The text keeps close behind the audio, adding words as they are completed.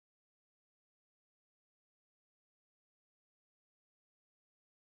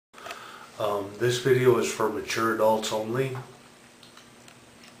This video is for mature adults only.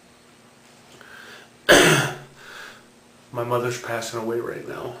 My mother's passing away right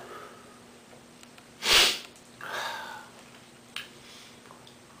now.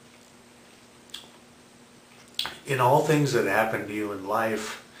 In all things that happen to you in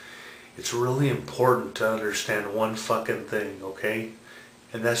life, it's really important to understand one fucking thing, okay?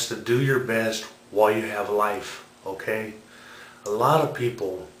 And that's to do your best while you have life, okay? A lot of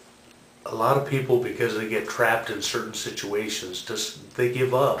people, because they get trapped in certain situations, they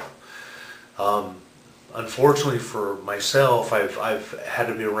give up. Unfortunately for myself, I've had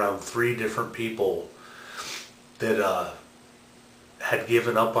to be around 3 different people that had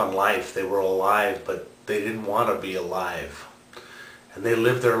given up on life. They were alive, but they didn't want to be alive. And they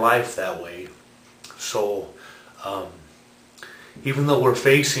lived their life that way. So, even though we're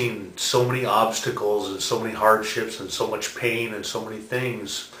facing so many obstacles and so many hardships and so much pain and so many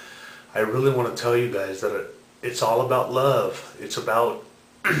things, I really want to tell you guys that it's all about love. It's about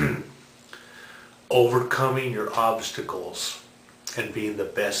overcoming your obstacles and being the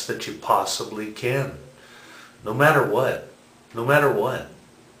best that you possibly can. No matter what. No matter what.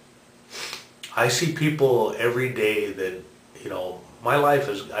 I see people every day that, you know, my life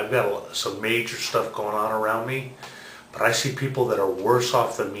is, I've got some major stuff going on around me, but I see people that are worse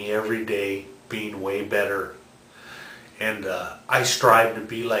off than me every day being way better. And I strive to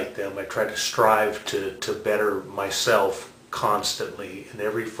be like them. I try to strive to better myself constantly in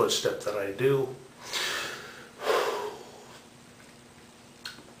every footstep that I do.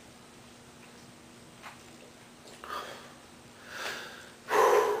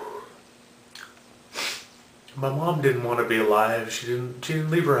 My mom didn't want to be alive. She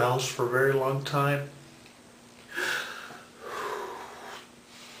didn't leave her house for a very long time.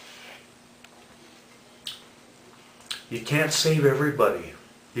 You can't save everybody.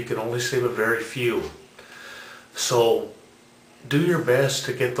 You can only save a very few. So do your best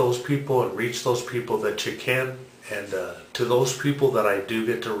to get those people and reach those people that you can. And to those people that I do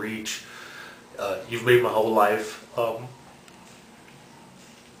get to reach, you've made my whole life.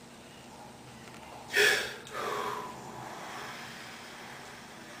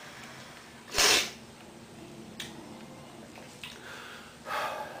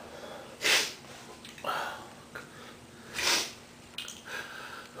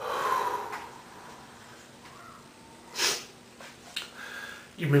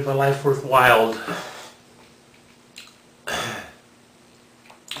 You made my life worthwhile.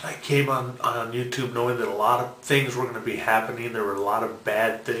 I came on YouTube knowing that a lot of things were going to be happening. There were a lot of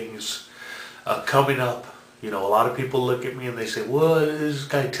bad things coming up. You know, a lot of people look at me and they say, well, is this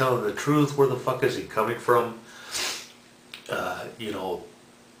guy telling the truth? Where the fuck is he coming from? You know,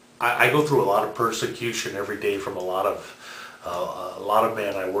 I go through a lot of persecution every day from a lot of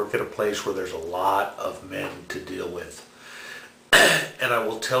men. I work at a place where there's a lot of men to deal with. And I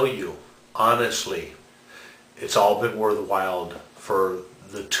will tell you, honestly, it's all been worthwhile for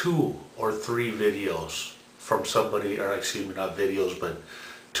the 2 or 3 videos from somebody, or excuse me, not videos, but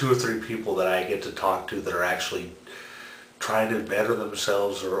 2 or 3 people that I get to talk to that are actually trying to better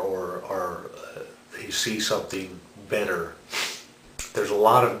themselves or they see something better. There's a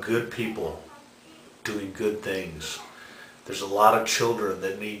lot of good people doing good things. There's a lot of children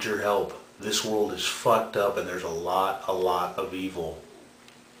that need your help. This world is fucked up and there's a lot of evil.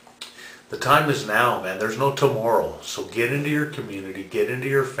 The time is now, man. There's no tomorrow. So get into your community, get into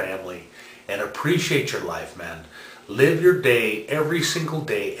your family, and appreciate your life, man. Live your day, every single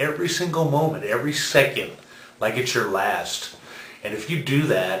moment, every second, like it's your last. And if you do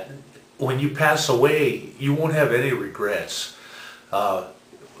that, when you pass away, you won't have any regrets.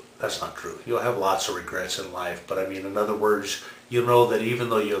 That's not true. You'll have lots of regrets in life, but I mean, in other words, you know that even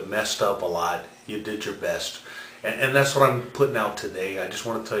though you have messed up a lot, you did your best. And that's what I'm putting out today. I just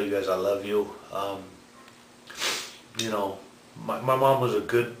want to tell you guys I love you. You know, my mom was a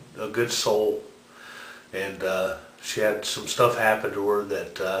good soul, and she had some stuff happen to her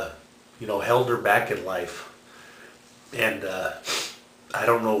that you know, held her back in life. And I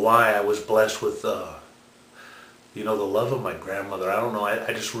don't know why I was blessed with you know, the love of my grandmother. I don't know.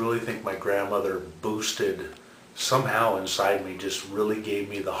 I just really think my grandmother boosted somehow inside me, just really gave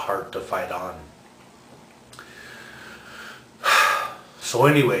me the heart to fight on. So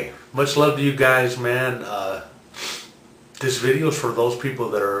anyway, much love to you guys, man. This video is for those people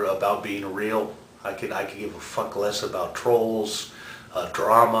that are about being real. I could give a fuck less about trolls,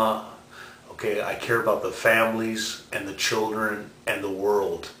 drama. Okay, I care about the families and the children and the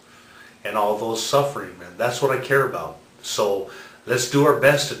world and all those suffering, man. That's what I care about. So let's do our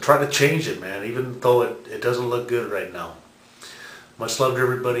best to try to change it, man, even though it doesn't look good right now. Much love to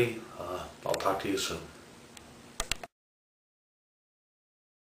everybody. I'll talk to you soon.